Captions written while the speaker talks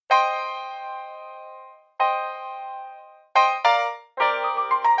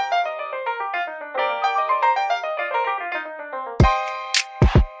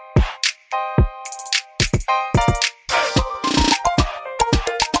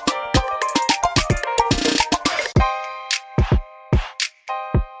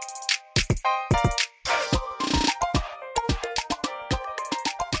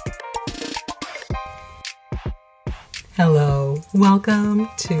Hello, welcome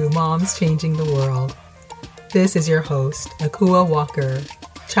to Moms Changing the World. This is your host, Akua Walker,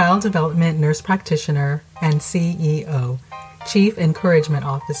 Child Development Nurse Practitioner and CEO, Chief Encouragement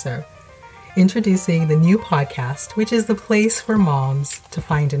Officer, introducing the new podcast, which is the place for moms to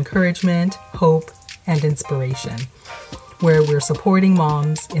find encouragement, hope, and inspiration, where we're supporting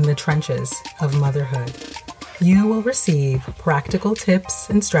moms in the trenches of motherhood. You will receive practical tips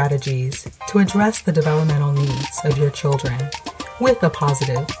and strategies to address the developmental needs of your children with a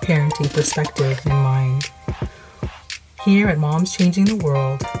positive parenting perspective in mind. Here at Moms Changing the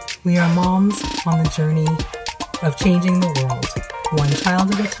World, we are moms on the journey of changing the world, one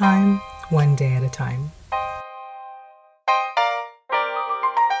child at a time, one day at a time.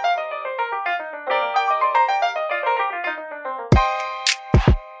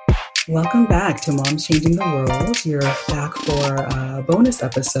 Welcome back to Moms Changing the World. You're back for a bonus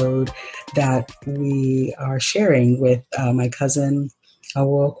episode that we are sharing with my cousin,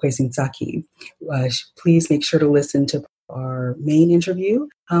 Awo Kwesintsaki. Please make sure to listen to our main interview,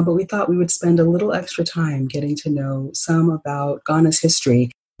 but we thought we would spend a little extra time getting to know some about Ghana's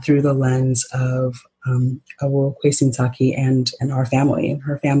history through the lens of Awo Kwesintsaki and our family, and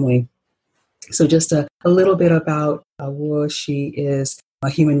her family. So just a little bit about Awo. She is a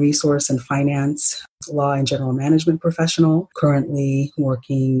human resource and finance, law and general management professional, currently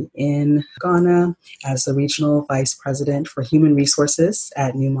working in Ghana as the regional vice president for human resources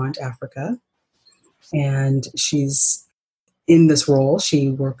at Newmont Africa. And she's in this role,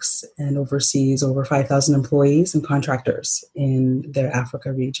 she works and oversees over 5,000 employees and contractors in their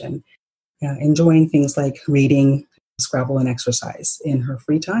Africa region, enjoying things like reading, Scrabble, and exercise in her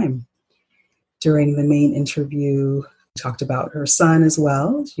free time. During the main interview, talked about her son as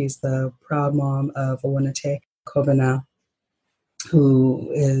well. She's the proud mom of Awonate Kobana, who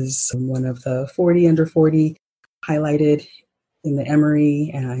is one of the 40 under 40 highlighted in the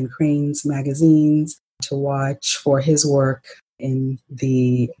Emory and Cranes magazines to watch for his work in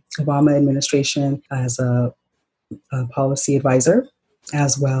the Obama administration as a policy advisor,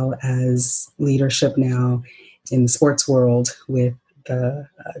 as well as leadership now in the sports world with the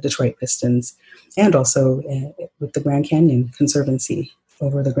Detroit Pistons, and also with the Grand Canyon Conservancy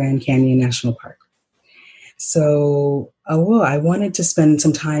over the Grand Canyon National Park. So I wanted to spend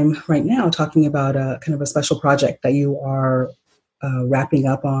some time right now talking about a kind of a special project that you are wrapping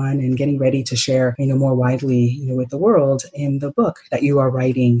up on and getting ready to share, more widely, with the world in the book that you are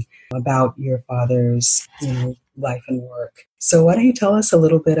writing about your father's, life and work. So why don't you tell us a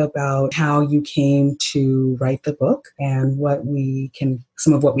little bit about how you came to write the book and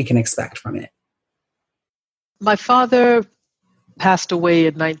some of what we can expect from it? My father passed away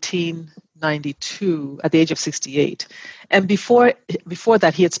in 1992 at the age of 68. And before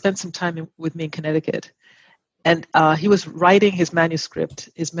that, he had spent some time with me in Connecticut. And he was writing his manuscript,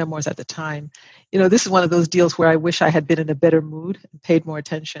 his memoirs at the time. This is one of those deals where I wish I had been in a better mood and paid more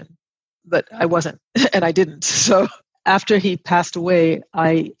attention. But I wasn't, and I didn't. So after he passed away,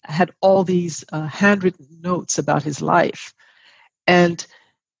 I had all these handwritten notes about his life. And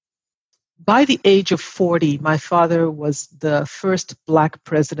by the age of 40, my father was the first Black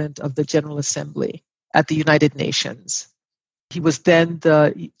president of the General Assembly at the United Nations. He was then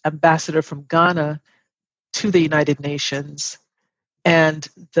the ambassador from Ghana to the United Nations. And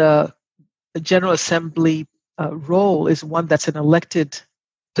the General Assembly role is one that's an elected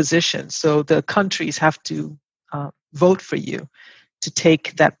position. So the countries have to vote for you to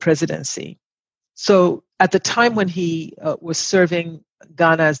take that presidency. So at the time when he was serving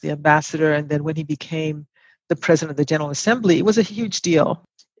Ghana as the ambassador, and then when he became the president of the General Assembly, it was a huge deal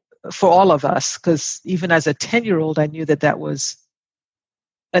for all of us, because even as a 10-year-old, I knew that was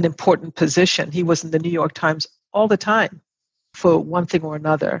an important position. He was in the New York Times all the time for one thing or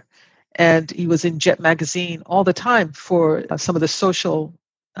another. And he was in Jet magazine all the time for some of the social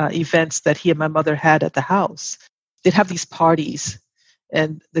events that he and my mother had at the house. They'd have these parties,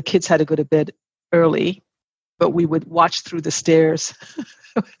 and the kids had to go to bed early, but we would watch through the stairs,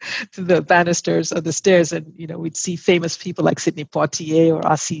 through the banisters of the stairs, and we'd see famous people like Sidney Poitier or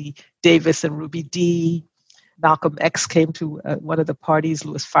Ossie Davis and Ruby Dee. Malcolm X came to one of the parties,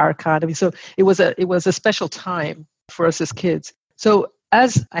 Louis Farrakhan. So it was a special time for us as kids. So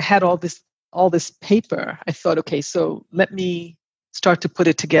as I had all this paper, I thought, okay, so let me start to put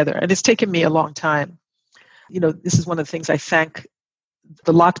it together. And it's taken me a long time. This is one of the things I thank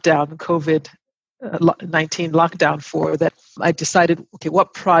the lockdown, COVID-19 lockdown for, that I decided, okay,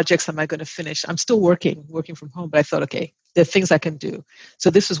 what projects am I going to finish? I'm still working from home, but I thought, okay, there are things I can do. So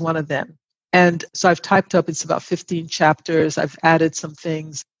this was one of them. And so I've typed up, it's about 15 chapters. I've added some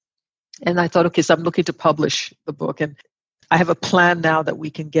things. And I thought, okay, so I'm looking to publish the book. And I have a plan now that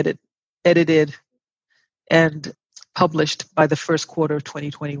we can get it edited and published by the first quarter of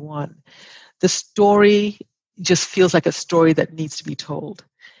 2021. The story just feels like a story that needs to be told,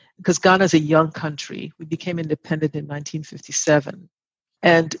 because Ghana is a young country. We became independent in 1957.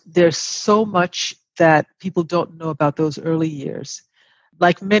 And there's so much that people don't know about those early years.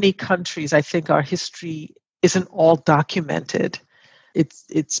 Like many countries, I think our history isn't all documented.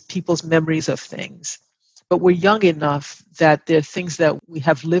 It's people's memories of things. But we're young enough that there are things that we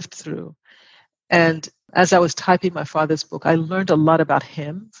have lived through. And as I was typing my father's book, I learned a lot about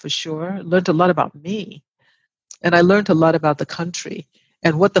him, for sure. I learned a lot about me. And I learned a lot about the country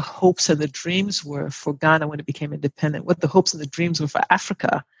and what the hopes and the dreams were for Ghana when it became independent, what the hopes and the dreams were for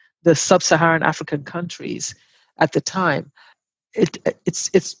Africa, the sub-Saharan African countries at the time.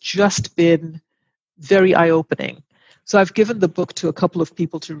 It's just been very eye-opening. So I've given the book to a couple of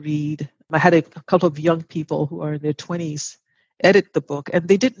people to read. I had a couple of young people who are in their 20s edit the book, and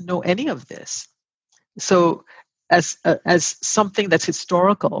they didn't know any of this. So as something that's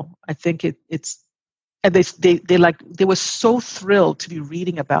historical, I think it's, and they were so thrilled to be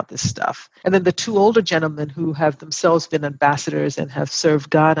reading about this stuff. And then the two older gentlemen who have themselves been ambassadors and have served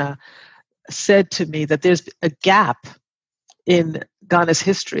Ghana said to me that there's a gap in Ghana's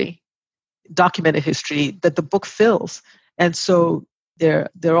history, documented history, that the book fills. And so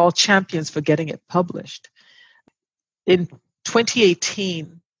they're all champions for getting it published. In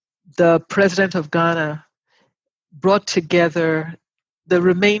 2018, the president of Ghana brought together the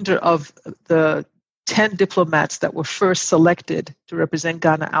remainder of the 10 diplomats that were first selected to represent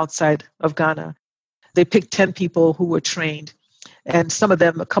Ghana outside of Ghana. They picked 10 people who were trained, and some of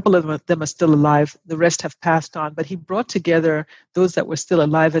them, a couple of them are still alive. The rest have passed on. But he brought together those that were still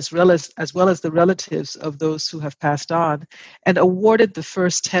alive as well as the relatives of those who have passed on, and awarded the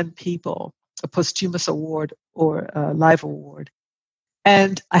first 10 people a posthumous award or a live award.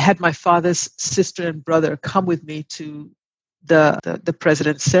 And I had my father's sister and brother come with me to the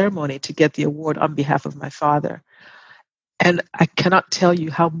president's ceremony to get the award on behalf of my father. And I cannot tell you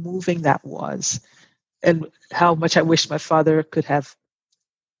how moving that was and how much I wish my father could have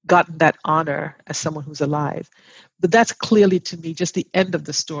gotten that honor as someone who's alive. But that's clearly, to me, just the end of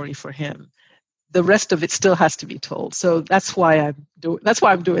the story for him. The rest of it still has to be told. So that's why I'm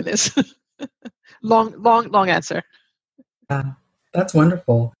doing this. long answer. Yeah, that's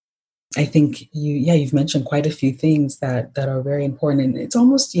wonderful. I think you've mentioned quite a few things that are very important. And it's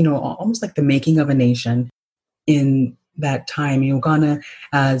almost, almost like the making of a nation in that time. Ghana,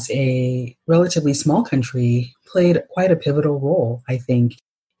 as a relatively small country, played quite a pivotal role, I think,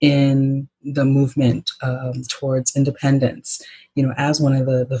 in the movement towards independence, as one of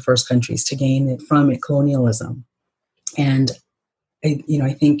the first countries to gain it from colonialism. And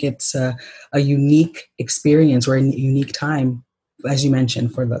I think it's a unique experience or a unique time, as you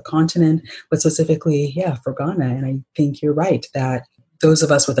mentioned, for the continent, but specifically, for Ghana. And I think you're right that those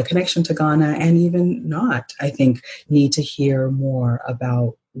of us with a connection to Ghana, and even not, I think, need to hear more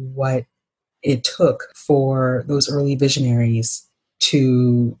about what it took for those early visionaries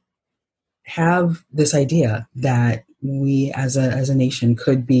to have this idea that we as a nation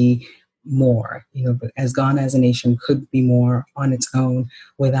could be more, as Ghana as a nation could be more on its own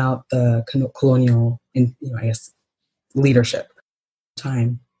without the colonial, leadership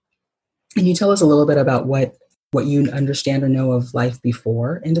time. Can you tell us a little bit about what you understand or know of life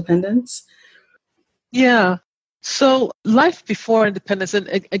before independence? Yeah. So life before independence, and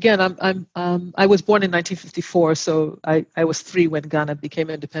again, I was born in 1954, so I was 3 when Ghana became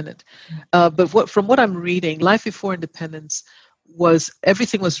independent. But from what I'm reading, life before independence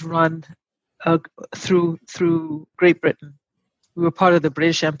everything was run through Great Britain. We were part of the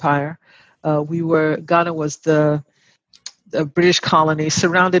British Empire. Ghana was the British colony,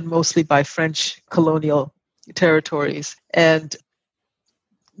 surrounded mostly by French colonial territories, and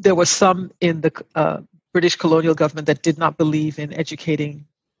there was some in the British colonial government that did not believe in educating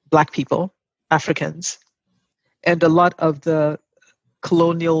Black people, Africans, and a lot of the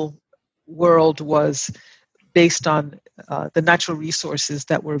colonial world was based on the natural resources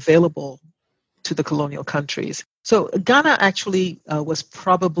that were available to the colonial countries. So Ghana actually was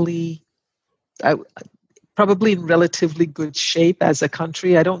probably in relatively good shape as a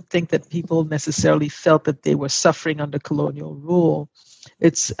country. I don't think that people necessarily felt that they were suffering under colonial rule.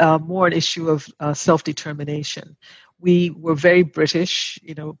 It's more an issue of self-determination. We were very British.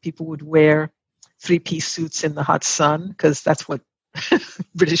 People would wear 3-piece suits in the hot sun because that's what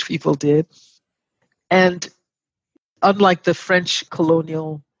British people did. And unlike the French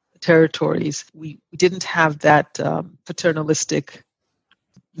colonial territories, we didn't have that paternalistic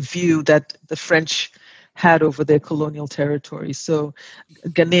view that the French had over their colonial territory. So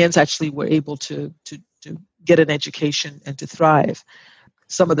Ghanaians actually were able to get an education and to thrive.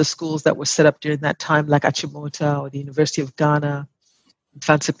 Some of the schools that were set up during that time, like Achimota or the University of Ghana,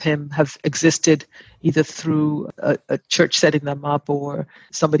 Fansipim, have existed either through a church setting them up or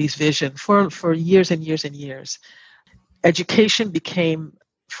somebody's vision for years and years and years. Education became,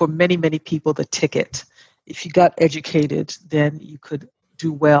 for many, many people, the ticket. If you got educated, then you could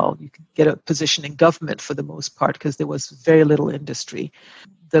do well. You could get a position in government for the most part because there was very little industry.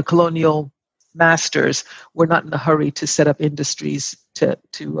 The colonial masters were not in a hurry to set up industries to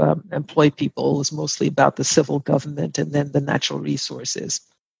employ people. It was mostly about the civil government and then the natural resources.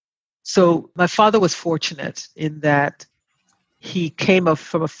 So my father was fortunate in that he came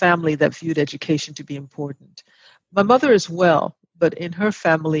from a family that viewed education to be important. My mother as well, but in her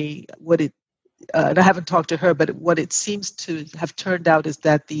family, and I haven't talked to her, but what it seems to have turned out is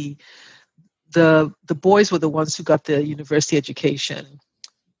that the boys were the ones who got the university education.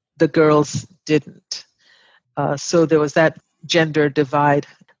 The girls didn't. So there was that gender divide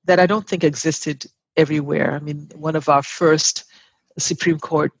that I don't think existed everywhere. I mean, one of our first Supreme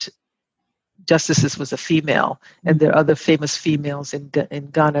Court justices was a female, and there are other famous females in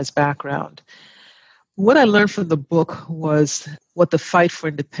Ghana's background. What I learned from the book was what the fight for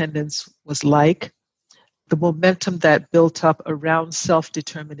independence was like, the momentum that built up around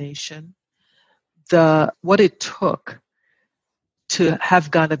self-determination, what it took to have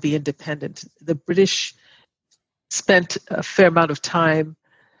Ghana be independent. The British spent a fair amount of time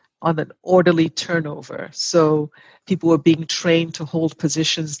on an orderly turnover. So people were being trained to hold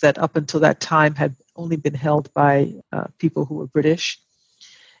positions that up until that time had only been held by people who were British.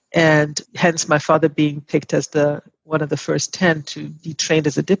 And hence my father being picked as one of the first 10 to be trained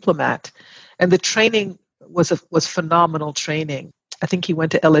as a diplomat. And the training was phenomenal training. I think he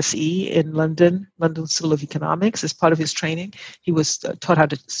went to LSE in London School of Economics as part of his training. He was taught how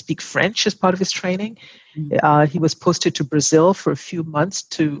to speak French as part of his training. He was posted to Brazil for a few months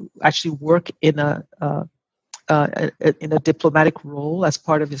to actually work in a diplomatic role as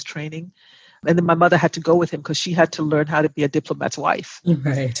part of his training. And then my mother had to go with him because she had to learn how to be a diplomat's wife.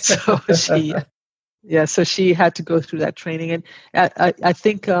 Right. So she had to go through that training. And I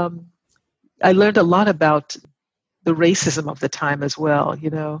think I learned a lot about the racism of the time as well.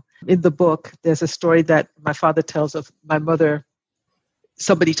 You know, in the book, there's a story that my father tells of my mother.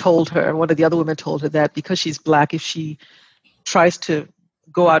 Somebody told her, one of the other women told her that because she's Black, if she tries to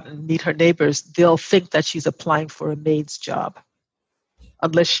go out and meet her neighbors, they'll think that she's applying for a maid's job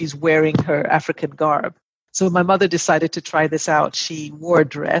unless she's wearing her African garb. So my mother decided to try this out. She wore a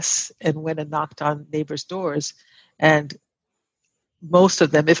dress and went and knocked on neighbors' doors. And most of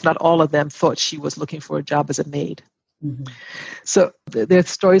them, if not all of them, thought she was looking for a job as a maid. Mm-hmm. So there's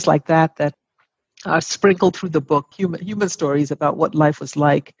stories like that are sprinkled through the book, human stories about what life was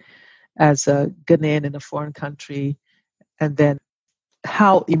like as a Ghanaian in a foreign country, and then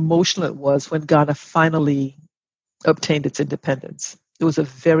how emotional it was when Ghana finally obtained its independence. It was a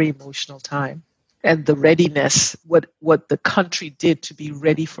very emotional time. And the readiness, what the country did to be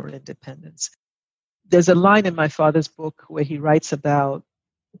ready for independence. There's a line in my father's book where he writes about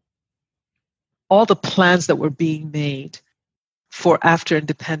all the plans that were being made for after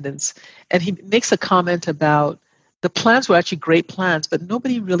independence. And he makes a comment about the plans were actually great plans, but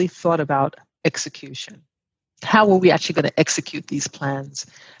nobody really thought about execution. How were we actually going to execute these plans?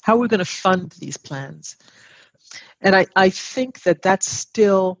 How are we going to fund these plans? And I think that that's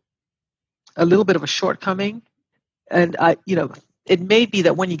still a little bit of a shortcoming. And it may be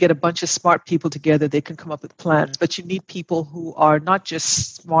that when you get a bunch of smart people together, they can come up with plans, but you need people who are not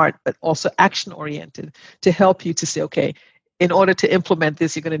just smart, but also action-oriented to help you to say, okay, in order to implement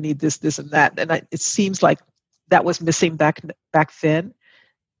this, you're going to need this, this, and that. And it seems like that was missing back then,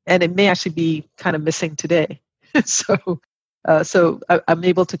 and it may actually be kind of missing today. So I'm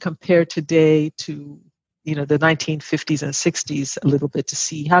able to compare today to the 1950s and 60s a little bit to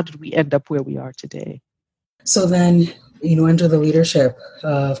see how did we end up where we are today. So then, under the leadership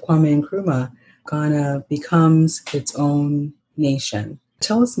of Kwame Nkrumah, Ghana becomes its own nation.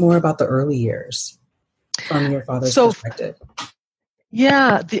 Tell us more about the early years from your father's perspective.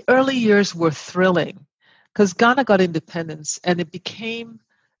 Yeah, the early years were thrilling because Ghana got independence and it became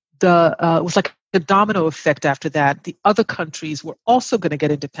it was like a domino effect after that. The other countries were also going to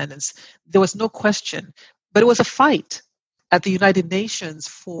get independence. There was no question, but it was a fight at the United Nations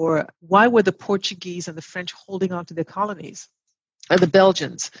for why were the Portuguese and the French holding on to their colonies, and the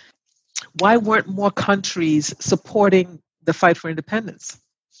Belgians? Why weren't more countries supporting the fight for independence?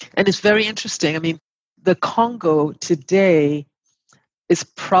 And it's very interesting. I mean, the Congo today is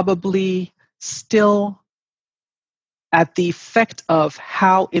probably still at the effect of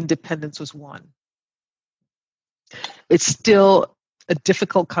how independence was won. It's still a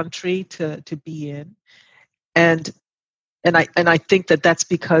difficult country to be in, and I think that that's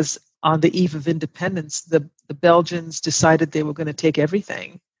because on the eve of independence, the Belgians decided they were going to take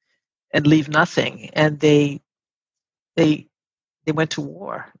everything and leave nothing, and they went to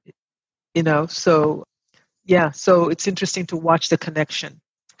war. So yeah, so it's interesting to watch the connection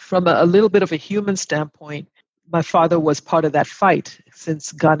from a little bit of a human standpoint. My father was part of that fight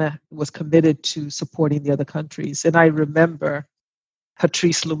since Ghana was committed to supporting the other countries. And I remember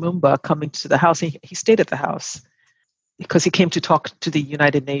Patrice Lumumba coming to the house. He stayed at the house because he came to talk to the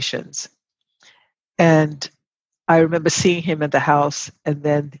United Nations. And I remember seeing him at the house, and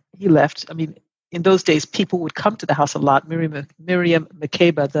then he left. I mean, in those days, people would come to the house a lot. Miriam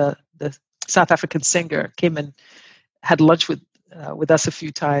Makeba, the South African singer, came and had lunch with us a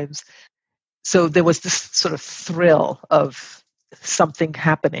few times. So there was this sort of thrill of something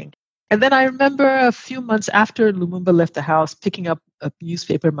happening. And then I remember a few months after Lumumba left the house, picking up a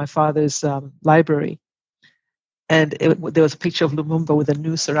newspaper in my father's library. And there was a picture of Lumumba with a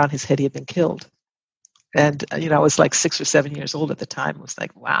noose around his head. He had been killed. And, I was like 6 or 7 years old at the time. I was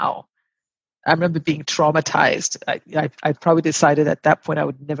like, wow. I remember being traumatized. I probably decided at that point I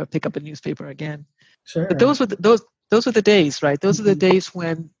would never pick up a newspaper again. Sure. But those were the days, right? Those are the days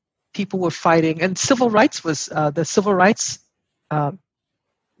when people were fighting, and civil rights was the civil rights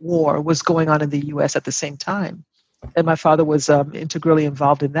war was going on in the U.S. at the same time, and my father was integrally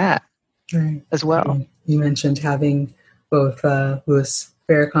involved in that as well. You mentioned having both Louis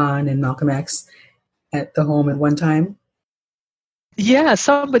Farrakhan and Malcolm X at the home at one time. Yeah,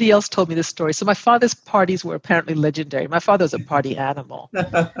 somebody else told me this story. So my father's parties were apparently legendary. My father was a party animal.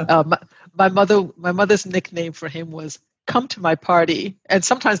 My mother's nickname for him was "Come to my party," and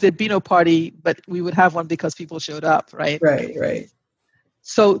sometimes there'd be no party, but we would have one because people showed up, right? Right.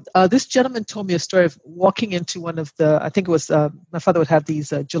 So this gentleman told me a story of walking into one of I think it was, my father would have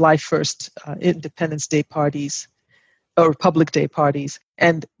these July 1st Independence Day parties or Republic Day parties,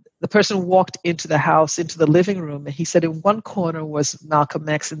 and the person walked into the house, into the living room, and he said in one corner was Malcolm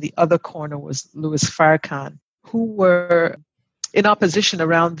X and the other corner was Louis Farrakhan, who were in opposition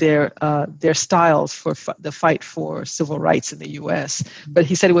around their styles for the fight for civil rights in the U.S. But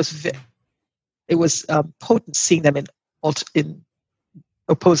he said it was potent seeing them in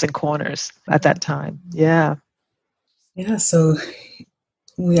opposing corners at that time. Yeah. So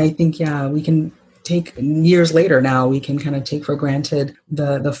I think we can take years later now, we can kind of take for granted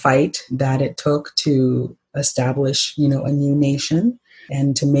the fight that it took to establish, a new nation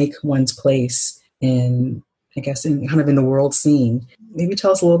and to make one's place in the world scene. Maybe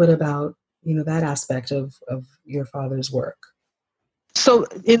tell us a little bit about, that aspect of your father's work. So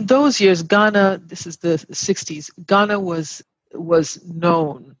in those years, Ghana, this is the 60s, Ghana was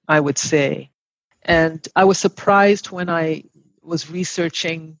known, I would say. And I was surprised when I was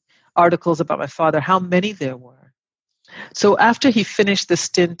researching articles about my father, how many there were. So after he finished the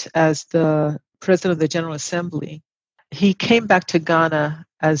stint as the president of the General Assembly, he came back to Ghana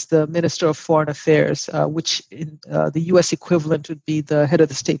as the Minister of Foreign Affairs, which in the U.S. equivalent would be the head of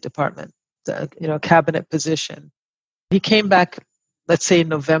the State Department, the cabinet position. He came back, let's say, in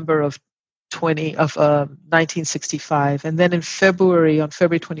November of 1965, and then on February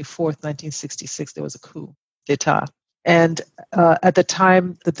 24th, 1966, there was a coup d'etat. And at the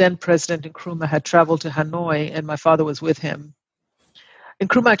time, the then President Nkrumah had traveled to Hanoi, and my father was with him.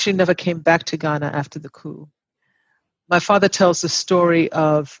 Nkrumah actually never came back to Ghana after the coup. My father tells the story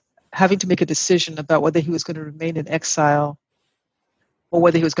of having to make a decision about whether he was going to remain in exile or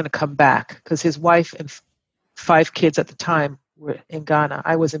whether he was going to come back, because his wife and 5 kids at the time were in Ghana.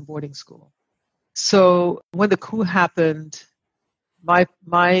 I was in boarding school. So when the coup happened, my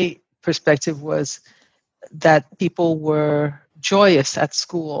perspective was that people were joyous at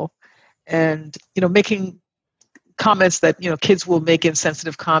school and, making comments that, kids will make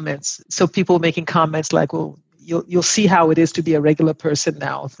insensitive comments. So people making comments like, well, you'll see how it is to be a regular person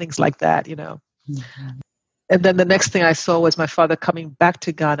now, things like that, Mm-hmm. And then the next thing I saw was my father coming back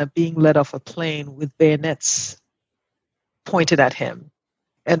to Ghana, being led off a plane with bayonets pointed at him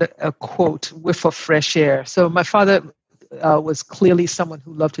and a quote, "whiff of fresh air." So my father was clearly someone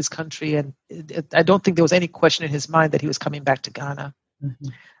who loved his country, and I don't think there was any question in his mind that he was coming back to Ghana. Mm-hmm.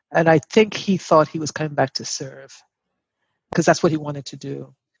 And I think he thought he was coming back to serve, because that's what he wanted to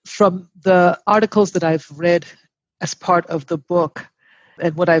do. From the articles that I've read as part of the book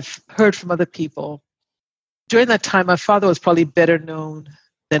and what I've heard from other people, during that time, my father was probably better known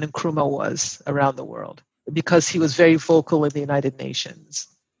than Nkrumah was around the world, because he was very vocal in the United Nations.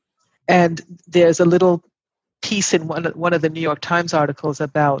 And there's a little piece in one of the New York Times articles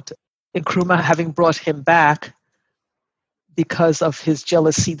about Nkrumah having brought him back because of his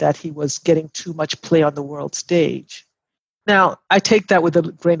jealousy that he was getting too much play on the world stage. Now, I take that with a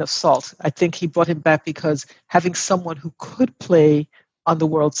grain of salt. I think he brought him back because having someone who could play on the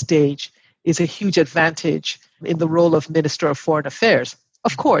world stage is a huge advantage in the role of Minister of Foreign Affairs.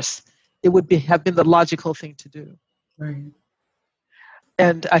 Of course, it would have been the logical thing to do. Right.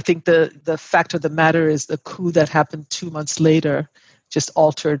 And I think the fact of the matter is the coup that happened 2 months later just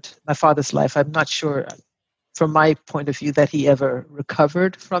altered my father's life. I'm not sure, from my point of view, that he ever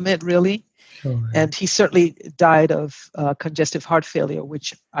recovered from it, really. Sure. And he certainly died of congestive heart failure,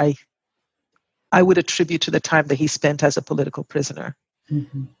 which I would attribute to the time that he spent as a political prisoner.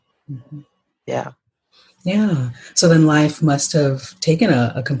 Mm-hmm. Mm-hmm. Yeah. Yeah. So then life must have taken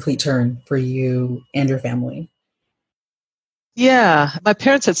a complete turn for you and your family. Yeah. My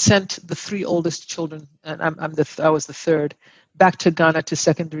parents had sent the three oldest children, and I was the third, back to Ghana to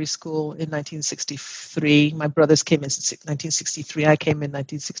secondary school in 1963. My brothers came in 1963. I came in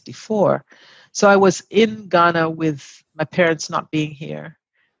 1964. So I was in Ghana with my parents not being here.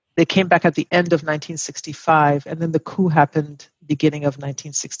 They came back at the end of 1965, and then the coup happened beginning of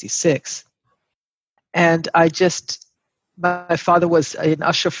 1966. And my father was in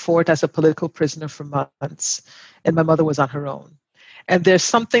Usher Fort as a political prisoner for months, and my mother was on her own. And there's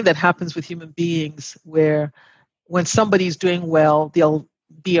something that happens with human beings where when somebody's doing well, they'll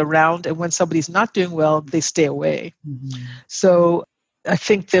be around, and when somebody's not doing well, they stay away. Mm-hmm. So I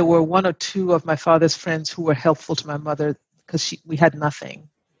think there were one or two of my father's friends who were helpful to my mother because we had nothing.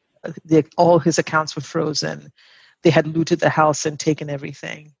 All his accounts were frozen. They had looted the house and taken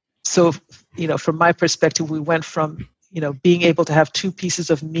everything. So, from my perspective, we went from, being able to have 2 pieces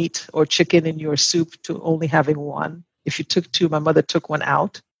of meat or chicken in your soup to only having one. If you took 2, my mother took one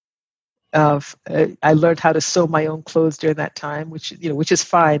out. I learned how to sew my own clothes during that time, which is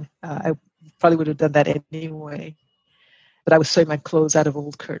fine. I probably would have done that anyway. But I was sewing my clothes out of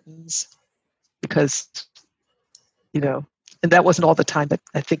old curtains because, and that wasn't all the time, but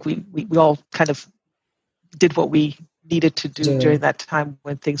I think we all kind of did what we needed to do during that time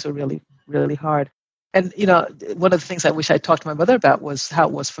when things were really, really hard. And, one of the things I wish I talked to my mother about was how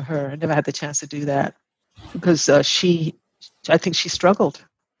it was for her. I never had the chance to do that because I think she struggled.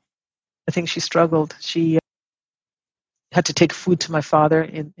 She had to take food to my father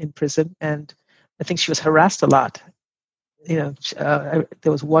in prison, and I think she was harassed a lot. There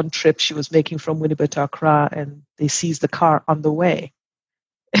was one trip she was making from Winnipeg to Accra, and they seized the car on the way.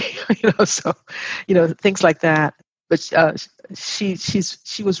 So things like that. But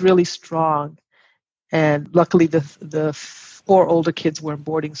she was really strong, and luckily the 4 older kids were in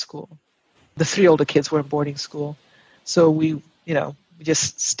boarding school. The 3 older kids were in boarding school, so we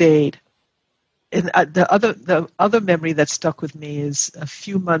just stayed. And the other memory that stuck with me is a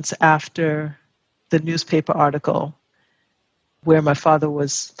few months after the newspaper article where my father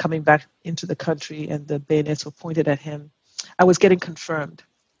was coming back into the country and the bayonets were pointed at him. I was getting confirmed.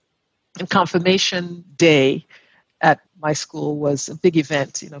 And confirmation day at my school was a big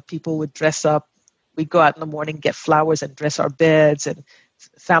event. People would dress up. We'd go out in the morning, get flowers and dress our beds, and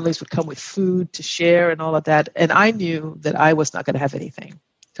families would come with food to share and all of that. And I knew that I was not going to have anything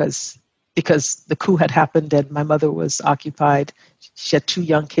because the coup had happened and my mother was occupied. She had 2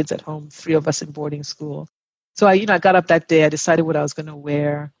 young kids at home, 3 of us in boarding school. So I got up that day, I decided what I was going to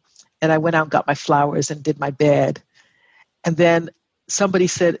wear, and I went out and got my flowers and did my bed. And then somebody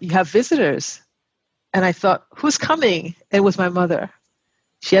said, "You have visitors." And I thought, who's coming? It was my mother.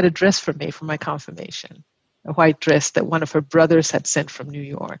 She had a dress for me for my confirmation, a white dress that one of her brothers had sent from New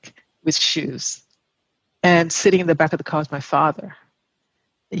York with shoes. And sitting in the back of the car was my father.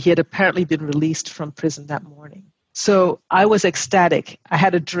 He had apparently been released from prison that morning. So I was ecstatic. I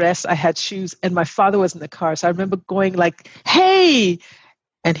had a dress, I had shoes, and my father was in the car. So I remember going like, "Hey!"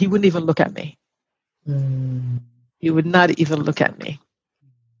 And he wouldn't even look at me. Mm. He would not even look at me.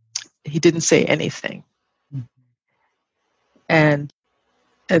 He didn't say anything. Mm.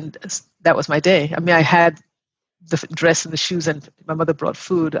 And that was my day. I mean, I had the dress and the shoes, and my mother brought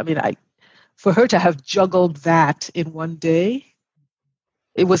food. I mean, for her to have juggled that in one day,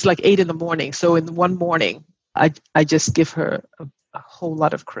 it was like 8 a.m. So in one morning, I just give her a whole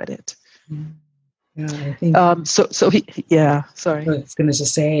lot of credit. Yeah, I think. Sorry. I was going to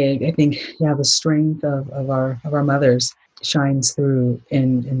just say, I think, the strength of our mothers shines through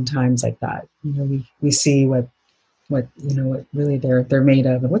in times like that. We see what really they're made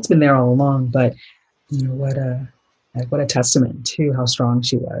of and what's been there all along. But what a testament to how strong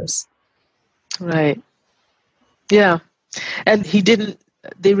she was. Right. Yeah. And he didn't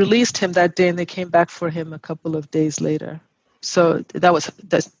they released him that day, and they came back for him a couple of days later. So that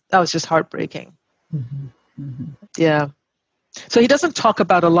was just heartbreaking. Mm-hmm. Mm-hmm. Yeah. So he doesn't talk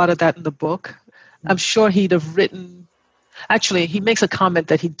about a lot of that in the book. I'm sure he'd have written. Actually, he makes a comment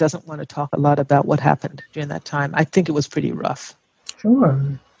that he doesn't want to talk a lot about what happened during that time. I think it was pretty rough.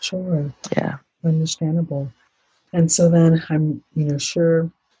 Sure. Yeah. Understandable. And so then I'm,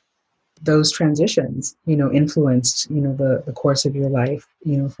 sure those transitions, influenced, the course of your life,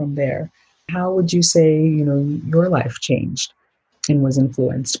 from there. How would you say, your life changed and was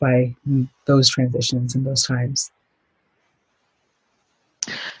influenced by those transitions and those times?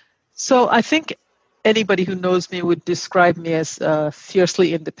 So I think anybody who knows me would describe me as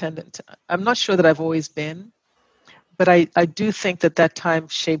fiercely independent. I'm not sure that I've always been, but I do think that time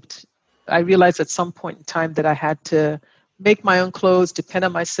shaped. I realized at some point in time that I had to make my own clothes, depend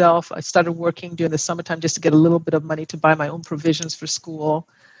on myself. I started working during the summertime just to get a little bit of money to buy my own provisions for school.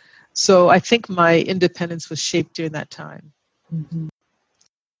 So I think my independence was shaped during that time. Mm-hmm.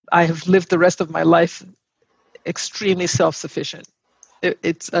 I have lived the rest of my life extremely self-sufficient.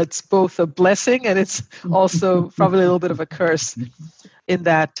 It's both a blessing and it's also probably a little bit of a curse, in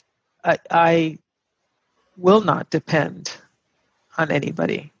that I will not depend on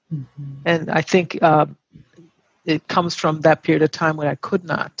anybody. Mm-hmm. And I think it comes from that period of time when I could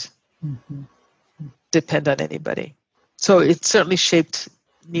not depend on anybody. So it certainly shaped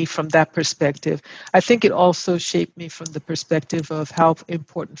me from that perspective. I think it also shaped me from the perspective of how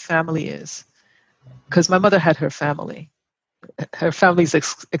important family is. Because my mother had her family. Her family is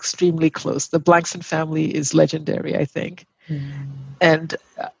extremely close. The Blankson family is legendary, I think. And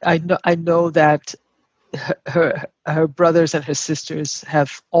I know that her brothers and her sisters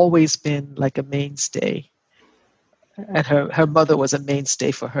have always been like a mainstay. And her mother was a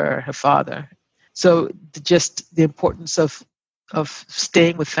mainstay for her father. So just the importance of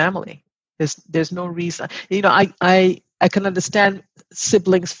staying with family. There's no reason. I can understand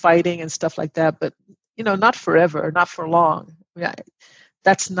siblings fighting and stuff like that, but not forever, not for long.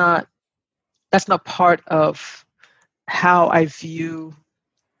 That's not part of how I view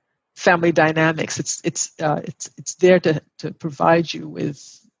family dynamics. It's there to provide you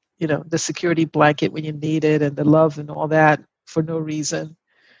with the security blanket when you need it, and the love and all that for no reason.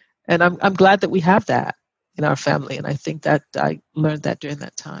 And I'm glad that we have that in our family, and I think that I learned that during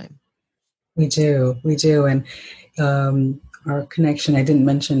that time. We do, and our connection I didn't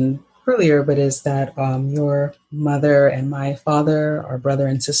mention earlier, but is that your mother and my father are brother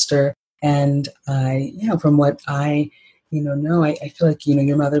and sister, and from what I know, I feel like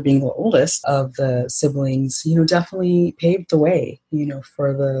your mother being the oldest of the siblings, definitely paved the way,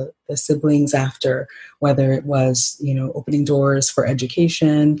 for the siblings after, whether it was opening doors for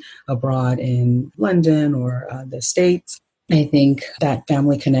education abroad in London or the States. I think that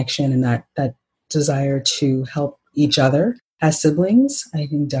family connection and that desire to help each other as siblings, I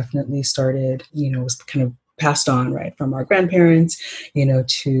think definitely started, was kind of passed on, right, from our grandparents,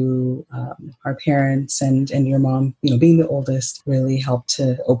 to our parents, and your mom, being the oldest, really helped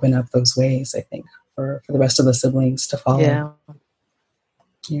to open up those ways, I think, for the rest of the siblings to follow.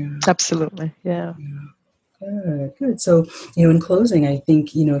 Yeah. Absolutely. Yeah. Good. So, in closing, I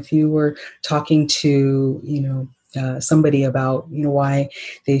think, if you were talking to, somebody about, why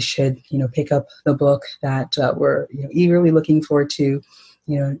they should, pick up the book that we're eagerly looking forward to,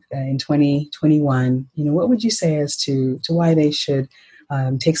 in 2021, what would you say as to why they should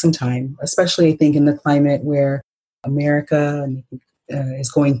take some time, especially I think in the climate where America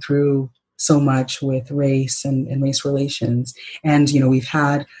is going through so much with race and race relations. And, we've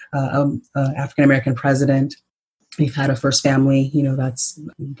had an African-American president. We've had a first family, that's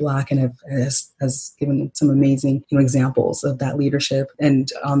Black and has given some amazing examples of that leadership. And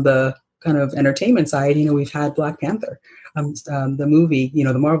on the kind of entertainment side, we've had Black Panther, the movie,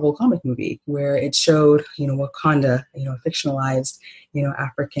 the Marvel comic movie, where it showed, Wakanda, a fictionalized,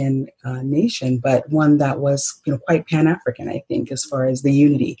 African nation, but one that was, quite Pan-African, I think, as far as the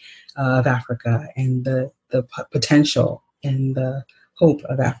unity of Africa and the potential and the hope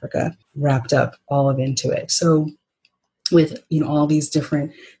of Africa wrapped up all of into it. So with all these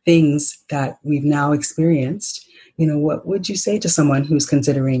different things that we've now experienced, what would you say to someone who's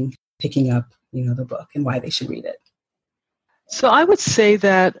considering picking up the book, and why they should read it? So I would say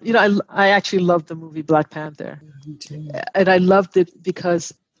that I actually loved the movie Black Panther, and I loved it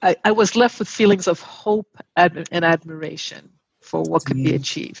because I was left with feelings of hope and admiration for what could be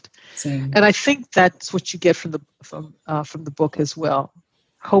achieved. Same. And I think that's what you get from the book as well.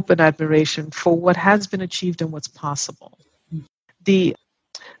 Hope and admiration for what has been achieved and what's possible.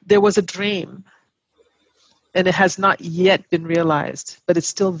 There was a dream and it has not yet been realized, but it's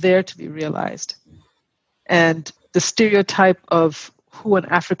still there to be realized. And the stereotype of who an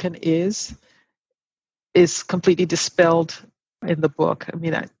African is completely dispelled in the book. I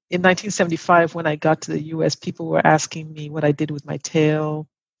mean, in 1975, when I got to the US, people were asking me what I did with my tail,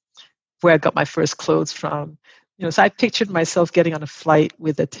 where I got my first clothes from. So I pictured myself getting on a flight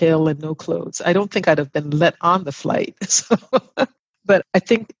with a tail and no clothes. I don't think I'd have been let on the flight. But I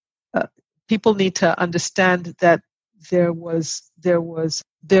think people need to understand that there was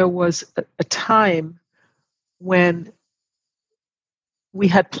a time when we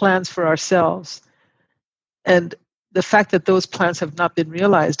had plans for ourselves, and the fact that those plans have not been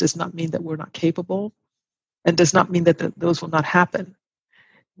realized does not mean that we're not capable, and does not mean that those will not happen.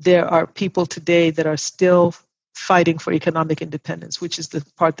 There are people today that are still fighting for economic independence, which is the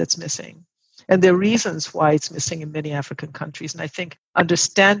part that's missing. And there are reasons why it's missing in many African countries. And I think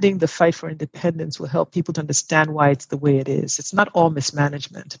understanding the fight for independence will help people to understand why it's the way it is. It's not all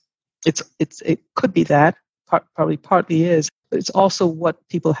mismanagement. It could be that, probably partly is, but it's also what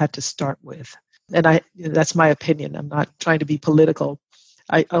people had to start with. And that's my opinion. I'm not trying to be political.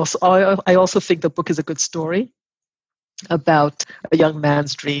 I also think the book is a good story about a young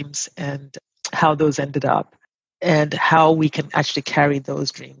man's dreams and how those ended up, and how we can actually carry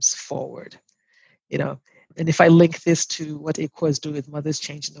those dreams forward. And if I link this to what Ikwo is doing with Mothers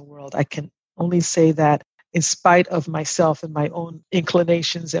Changing the World, I can only say that in spite of myself and my own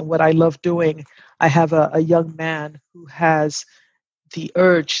inclinations and what I love doing, I have a young man who has the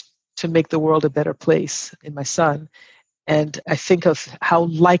urge to make the world a better place in my son. And I think of how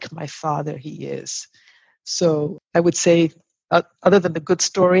like my father he is. So I would say, other than the good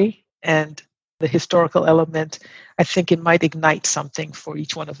story and the historical element, I think it might ignite something for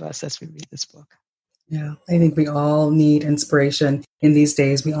each one of us as we read this book. Yeah, I think we all need inspiration in these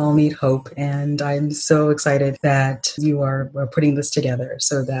days. We all need hope. And I'm so excited that you are putting this together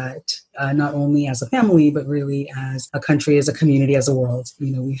so that not only as a family, but really as a country, as a community, as a world,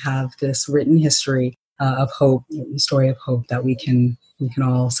 we have this written history of hope, story of hope that we can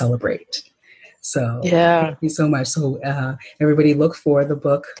all celebrate. So yeah, thank you so much. So everybody look for the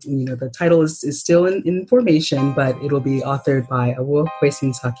book. The title is still in formation, but it'll be authored by Awo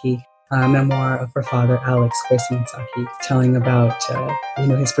Kwesin-Saki, memoir of her father, Alex Kwesin-Saki, telling about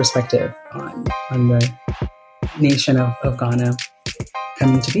his perspective on the nation of Ghana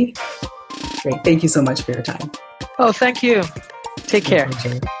coming to be. Great. Thank you so much for your time. Oh, thank you. Take care.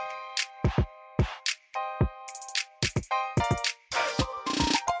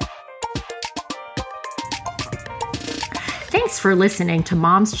 Thanks for listening to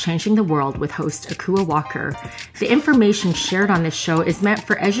Moms Changing the World with host Akua Walker. The information shared on this show is meant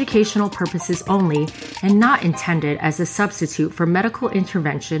for educational purposes only and not intended as a substitute for medical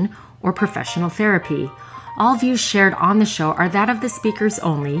intervention or professional therapy. All views shared on the show are that of the speakers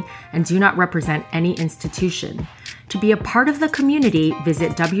only and do not represent any institution. To be a part of the community,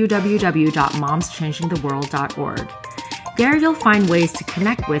 visit www.momschangingtheworld.org. There you'll find ways to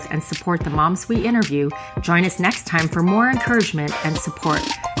connect with and support the moms we interview. Join us next time for more encouragement and support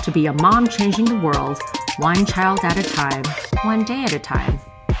to be a mom changing the world, one child at a time, one day at a time.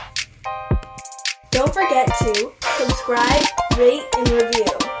 Don't forget to subscribe, rate, and review.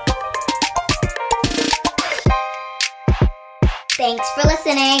 Thanks for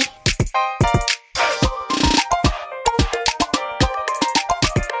listening.